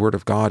the word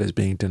of God is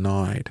being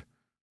denied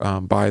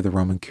by the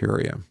Roman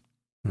Curia,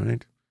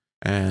 right?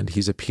 And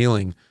he's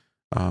appealing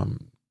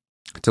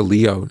to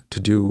Leo to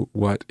do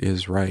what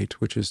is right,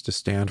 which is to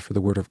stand for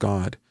the word of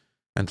God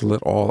and to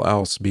let all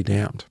else be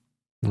damned,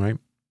 right?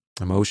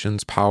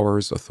 Emotions,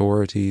 powers,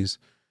 authorities,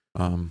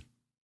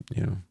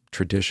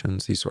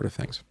 traditions, these sort of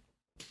things.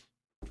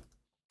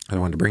 I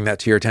wanted to bring that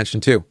to your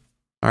attention too.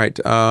 All right,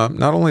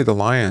 not only the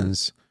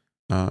lions,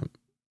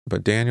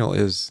 but Daniel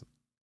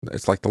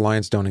it's like the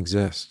lions don't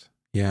exist.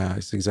 Yeah,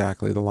 it's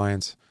exactly. The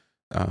lions,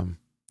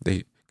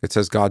 it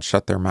says God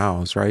shut their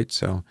mouths, right?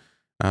 So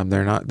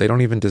they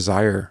don't even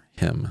desire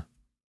him,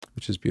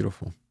 which is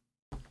beautiful.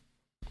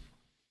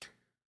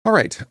 All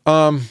right.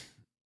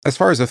 As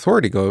far as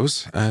authority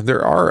goes,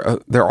 there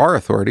are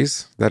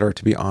authorities that are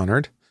to be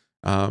honored.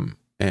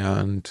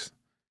 And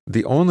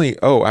the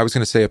only, I was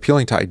going to say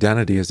appealing to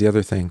identity is the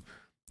other thing,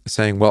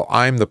 saying, well,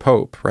 I'm the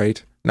Pope,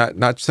 right?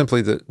 Not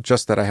simply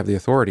just that I have the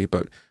authority,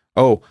 but,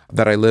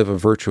 that I live a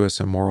virtuous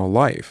and moral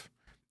life.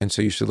 And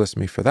so you should listen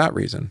to me for that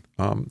reason.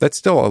 That's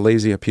still a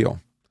lazy appeal.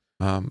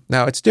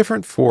 Now, it's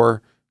different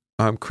for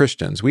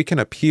Christians. We can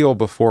appeal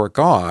before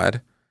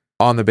God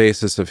on the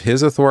basis of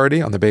his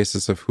authority, on the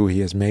basis of who he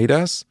has made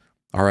us,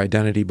 our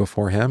identity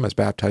before him as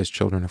baptized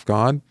children of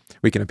God.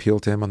 We can appeal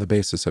to him on the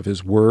basis of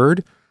his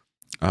word.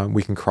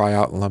 We can cry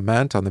out and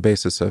lament on the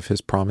basis of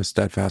his promised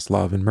steadfast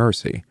love and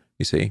mercy,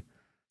 you see.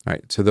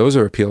 Right? So those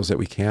are appeals that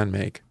we can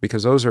make,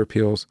 because those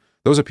appeals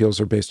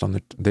are based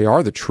on they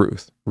are the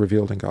truth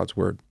revealed in God's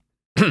word.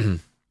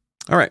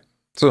 All right.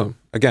 So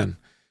again,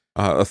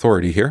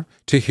 authority here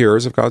to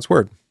hearers of God's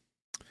word.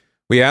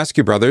 We ask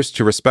you, brothers,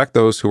 to respect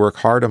those who work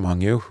hard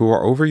among you, who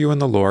are over you in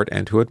the Lord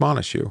and who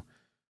admonish you.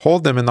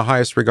 Hold them in the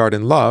highest regard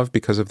in love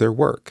because of their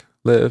work.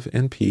 Live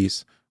in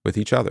peace with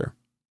each other.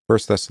 1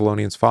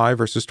 Thessalonians 5,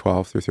 verses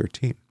 12 through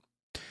 13.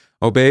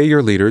 Obey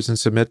your leaders and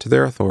submit to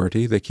their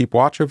authority. They keep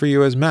watch over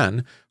you as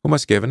men who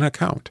must give an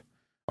account.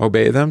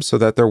 Obey them so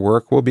that their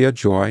work will be a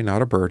joy,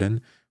 not a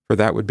burden, for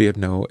that would be of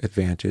no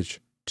advantage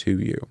to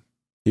you.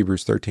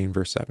 Hebrews 13,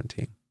 verse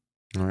 17.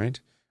 All right?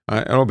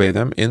 And obey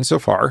them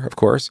insofar, of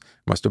course,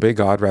 must obey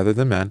God rather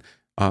than men,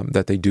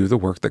 that they do the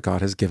work that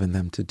God has given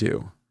them to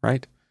do,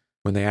 right?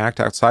 When they act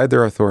outside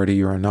their authority,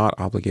 you are not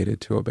obligated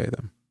to obey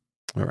them.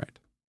 All right.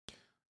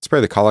 Let's pray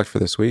the collect for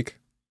this week.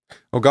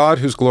 O God,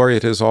 whose glory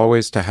it is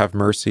always to have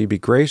mercy, be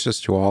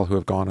gracious to all who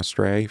have gone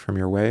astray from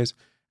your ways,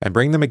 and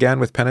bring them again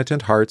with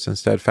penitent hearts and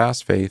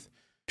steadfast faith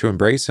to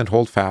embrace and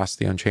hold fast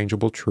the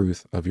unchangeable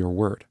truth of your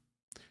word.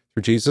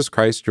 Through Jesus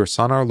Christ, your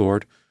Son, our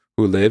Lord,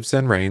 who lives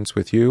and reigns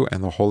with you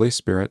and the Holy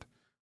Spirit,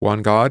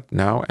 one God,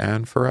 now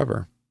and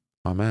forever.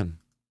 Amen.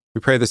 We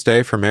pray this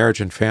day for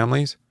marriage and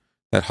families,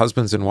 that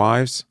husbands and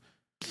wives,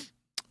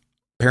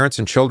 parents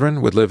and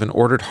children would live in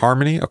ordered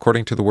harmony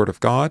according to the Word of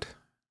God.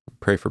 We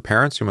pray for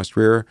parents who must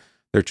rear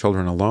their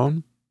children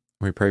alone.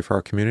 We pray for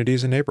our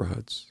communities and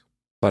neighborhoods.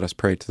 Let us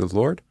pray to the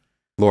Lord.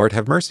 Lord,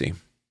 have mercy.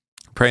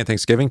 Pray in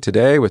thanksgiving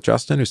today with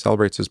Justin, who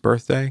celebrates his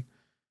birthday.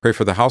 Pray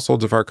for the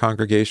households of our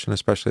congregation,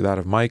 especially that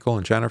of Michael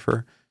and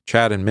Jennifer,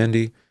 Chad and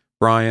Mindy,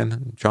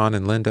 Brian, John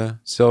and Linda,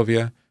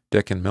 Sylvia,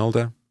 Dick and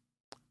Milda.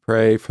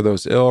 Pray for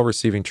those ill,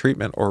 receiving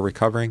treatment or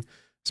recovering,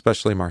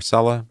 especially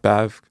Marcella,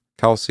 Bev,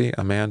 Kelsey,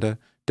 Amanda,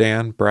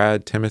 Dan,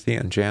 Brad, Timothy,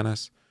 and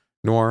Janice,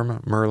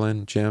 Norm,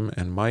 Merlin, Jim,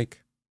 and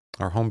Mike,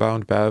 our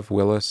homebound Bev,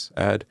 Willis,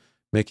 Ed,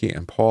 Mickey,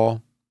 and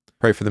Paul.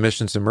 Pray for the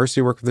missions and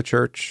mercy work of the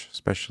church,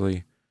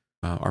 especially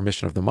our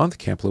mission of the month,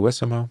 Camp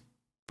Luisimo.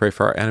 Pray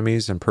for our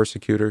enemies and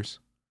persecutors.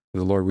 For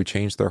the Lord, we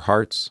change their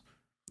hearts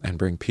and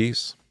bring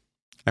peace.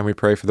 And we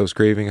pray for those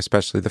grieving,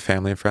 especially the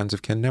family and friends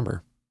of Ken Nimber.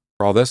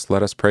 For all this,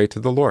 let us pray to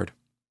the Lord.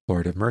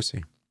 Lord, have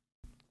mercy.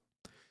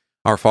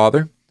 Our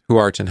Father, who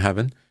art in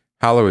heaven,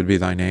 hallowed be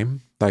thy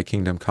name. Thy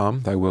kingdom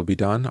come, thy will be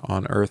done,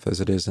 on earth as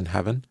it is in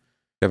heaven.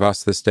 Give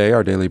us this day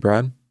our daily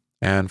bread,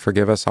 and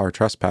forgive us our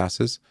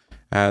trespasses,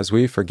 as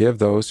we forgive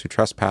those who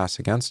trespass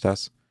against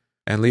us.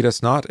 And lead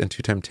us not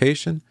into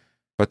temptation,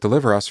 but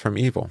deliver us from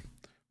evil.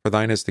 For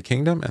thine is the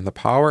kingdom, and the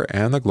power,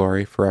 and the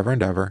glory, forever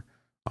and ever.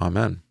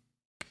 Amen.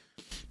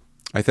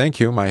 I thank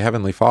you, my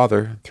heavenly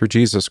Father, through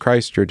Jesus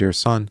Christ, your dear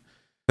Son,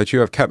 that you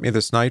have kept me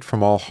this night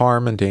from all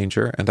harm and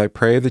danger, and I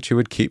pray that you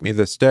would keep me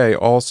this day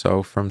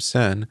also from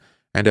sin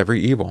and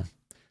every evil,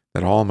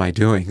 that all my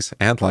doings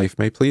and life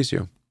may please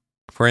you.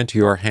 For into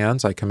your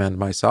hands I commend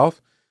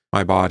myself,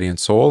 my body and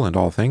soul, and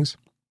all things.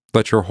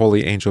 Let your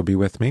holy angel be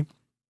with me,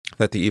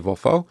 that the evil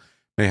foe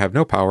may have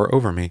no power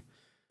over me.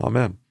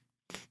 Amen.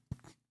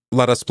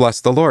 Let us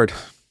bless the Lord.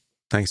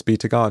 Thanks be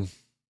to God.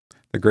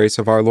 The grace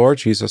of our Lord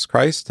Jesus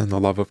Christ, and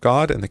the love of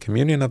God, and the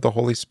communion of the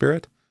Holy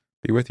Spirit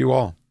be with you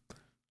all.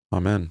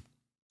 Amen.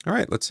 All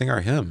right, let's sing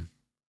our hymn.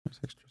 There's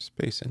extra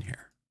space in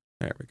here.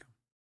 There we go.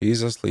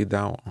 Jesus, lead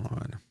thou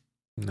on.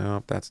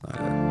 Nope, that's not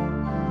it.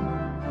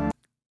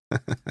 I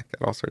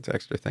got all sorts of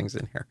extra things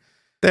in here.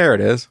 There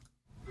it is.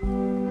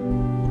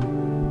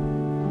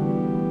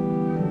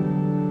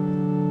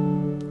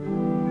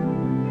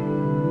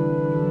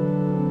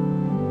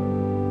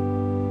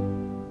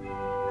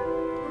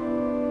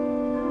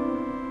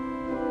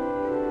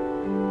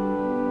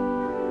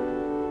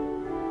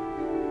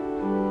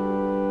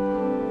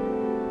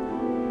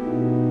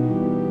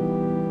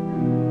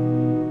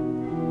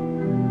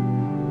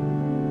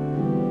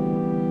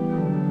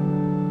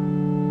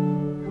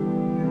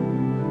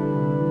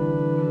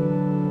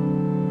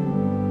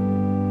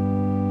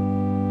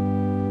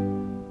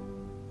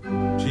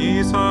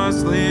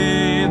 Jesus,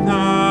 lead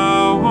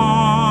thou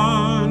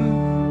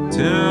on,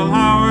 till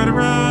our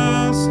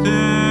rest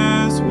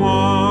is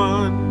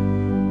won.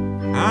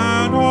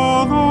 And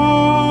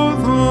although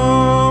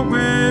the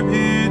way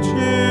be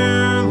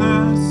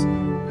cheerless,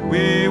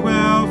 we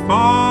will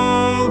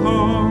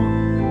follow,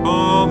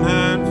 calm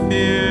and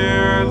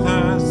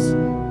fearless.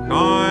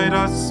 Guide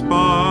us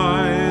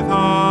by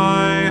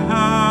thy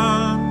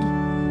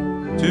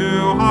hand to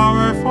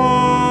our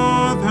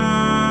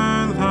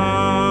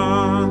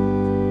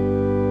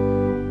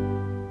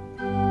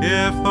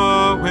If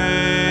the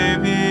way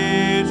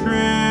be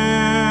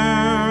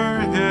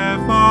drear, if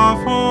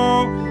the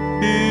foe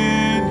be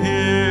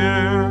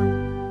near,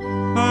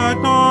 let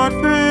not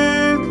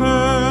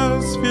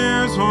faithless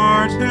fears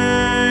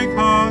o'ertake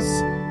us,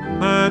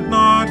 let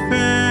not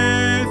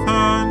faith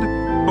and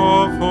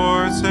hope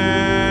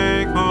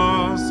forsake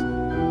us,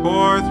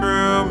 for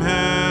through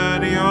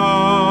many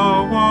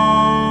a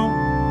woe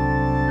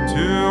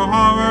to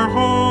our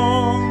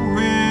home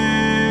we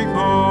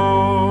go.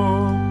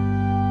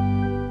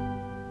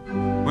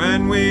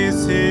 When we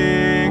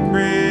seek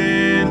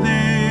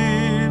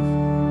relief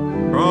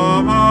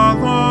from a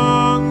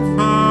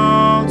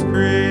long-felt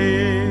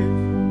grief,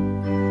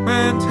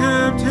 when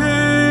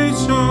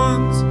temptations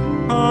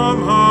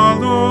come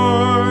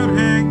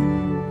alluring,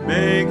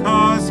 make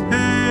us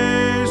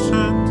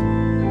patient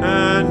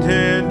and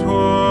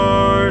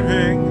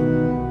enduring.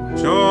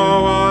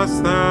 Show us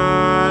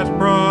that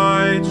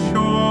bright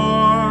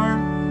shore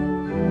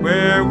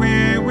where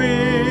we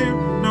weep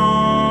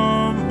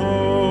no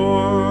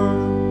more.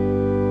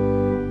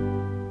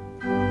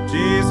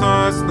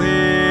 Jesus,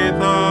 lead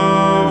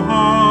thou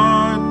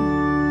on,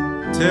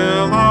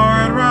 till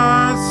our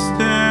rest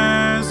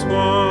is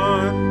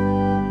won.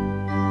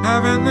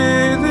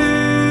 Heavenly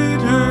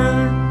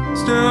leader,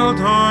 still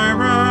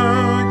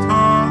direct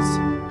us,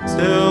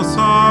 still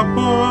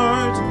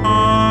support,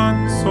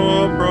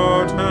 console,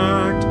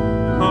 protect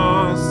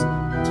us,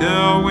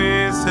 till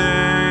we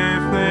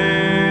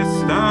safely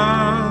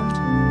stand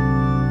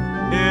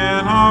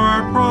in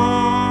our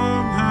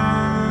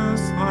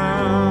promised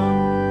land.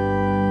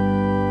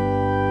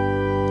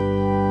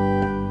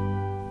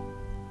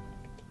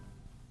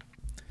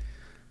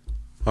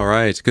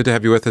 right. Good to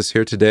have you with us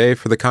here today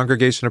for the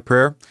Congregation of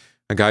Prayer,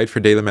 a guide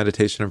for daily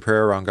meditation and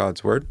prayer around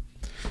God's Word.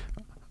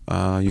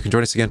 You can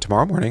join us again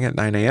tomorrow morning at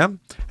 9 a.m.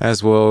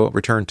 as we'll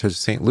return to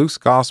St. Luke's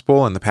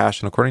Gospel and the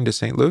Passion according to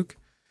St. Luke.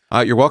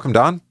 You're welcome,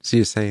 Don. See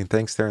you saying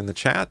thanks there in the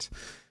chat.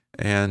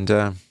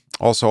 And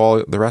also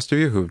all the rest of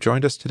you who have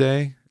joined us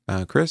today,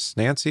 Chris,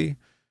 Nancy,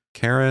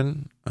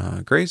 Karen,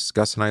 Grace,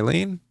 Gus and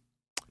Eileen,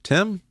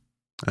 Tim,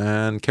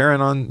 and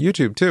Karen on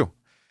YouTube too.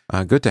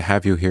 Good to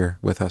have you here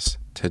with us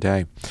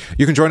today.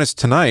 You can join us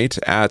tonight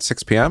at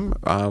 6 p.m.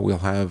 We'll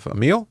have a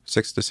meal,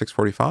 6 to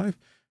 6:45.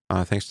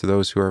 Thanks to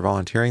those who are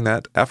volunteering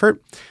that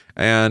effort.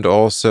 And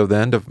also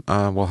then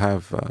we'll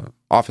have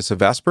Office of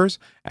Vespers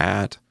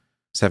at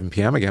 7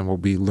 p.m. Again, we'll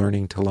be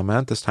learning to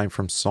lament, this time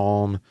from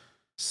Psalm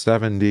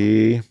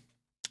 70.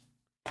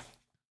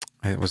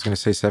 I was going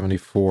to say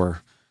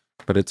 74,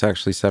 but it's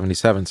actually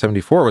 77.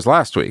 74 was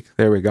last week.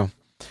 There we go.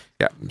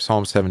 Yeah,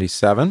 Psalm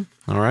 77.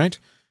 All right.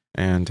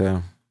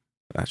 And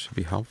that should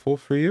be helpful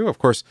for you. Of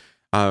course,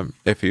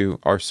 if you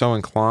are so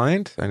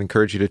inclined, I'd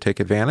encourage you to take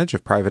advantage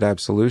of private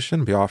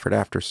absolution, be offered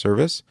after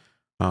service.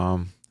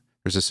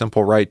 There's a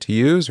simple rite to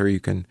use, or you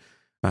can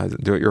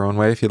do it your own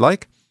way if you'd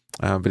like.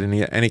 But in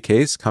any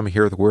case, come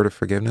hear the word of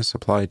forgiveness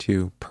applied to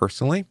you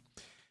personally.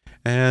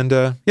 And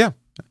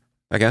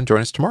again,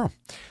 join us tomorrow.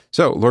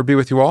 So, Lord be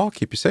with you all.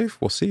 Keep you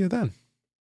safe. We'll see you then.